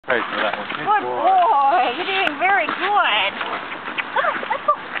face for that one. Good boy. You're doing very good. Come on, let's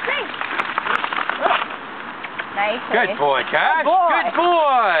go. Nice. Nice. Good boy, Cash. Good boy. Good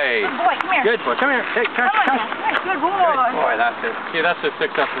boy. Good boy. Come here. Good boy. Come here. Hey, Cash. Come on, Come. Cash. Good boy. Good boy. That's it. See, that's a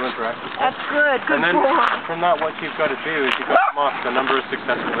successful interaction. That's good. Good and then boy. from that, what you've got to do is you've got to mark the number of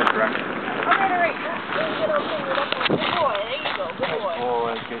successful interactions. All right. Good boy. There you go. Good boy. Good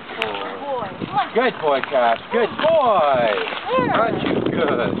boy. Good boy. Come on. Good boy, Cash. Good boy. There. Aren't you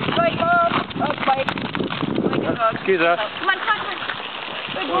good? Bite, Mom. Oh, bite. Excuse us. Come on, come on.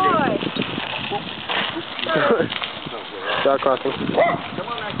 Good boy. Dog crossing.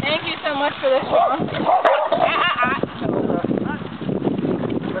 Thank you so much for this, Mom. There you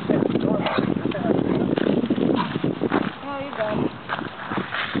go. Where are you going?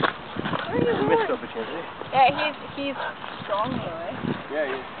 Missed opportunity. Yeah, he's strong anyway. Yeah,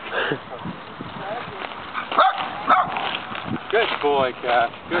 he is. Good boy,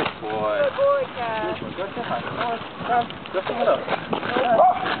 Cash. Good boy. Good boy, Cash. Good boy. Go say hi. Come. Go say hello.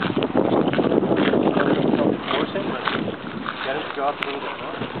 Force him. Get him to go up a little bit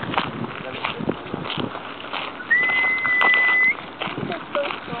more. He's so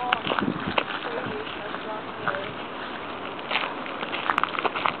strong.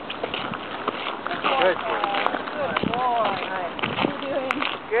 Good boy. Good boy. How are you doing?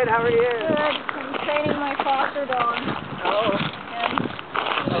 Good, how are you? Good. I'm training my foster dog. Oh. And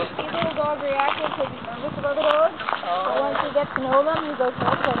he's a little dog reactive because he's nervous of other dogs. Oh. But once he gets to know them, he goes,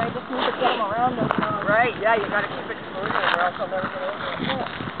 okay, I just need to get him around them. Right, yeah, you gotta keep it moving or else I'll never get over it. Yeah.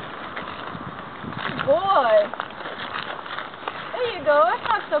 Good boy. There you go. That's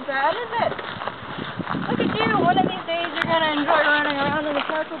not so bad, is it? Look at you. One of these days you're going to enjoy running around in the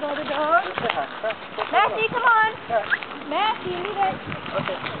park with other dogs. Matthew, come on. Matthew, you there.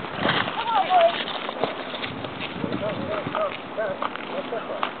 Okay. Come on, boy.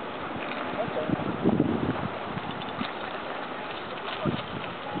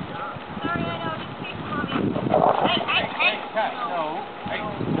 Sorry, I know. Just take Mommy. Hey. Cash, no. Hey,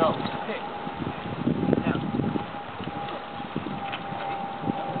 no. Hey.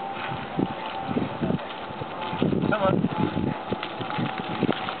 Come on.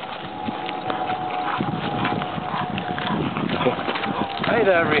 Hey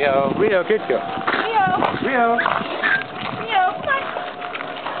there, Rio. Rio, good girl. Rio. Rio, come on.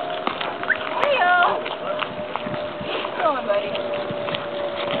 Rio. Come on, buddy.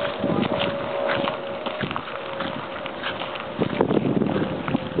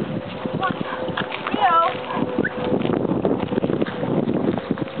 Come on. Rio.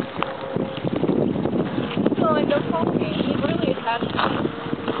 Oh, like they're talking. He's really attached to me.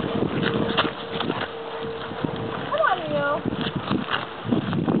 Come on, Rio.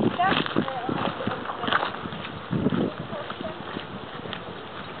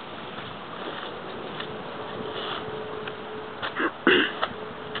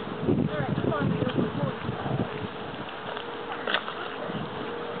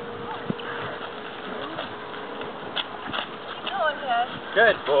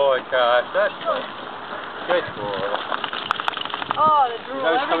 Good boy, Cash. That's good. Good boy. Oh, the drool. You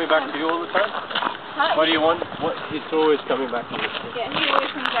know he's coming back to you all the time? Huh? What do you want? What? It's always coming back to you. Yeah, he always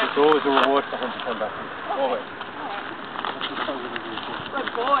comes back. It's always a reward for him to come back to you. Always.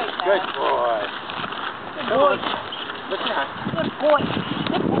 Good boy, Cash. Good boy. Good boy. Look at that. Good boy.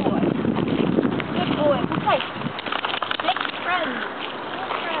 Good boy. Good boy. Good boy. Make friends.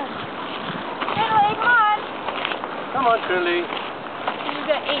 Make friends. Finley, come on. Come on, Trilly. You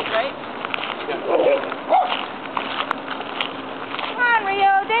got 8, right? Yeah. Come on,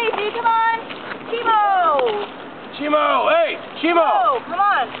 Rio. Daisy, come on. Chimo. Chimo, hey, Chimo. Oh, come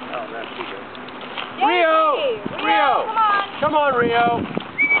on. Oh, that's too good. Daisy. Rio. Rio, come on. Come on, Rio.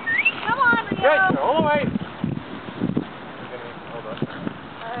 Come on, Rio. Good. All the way.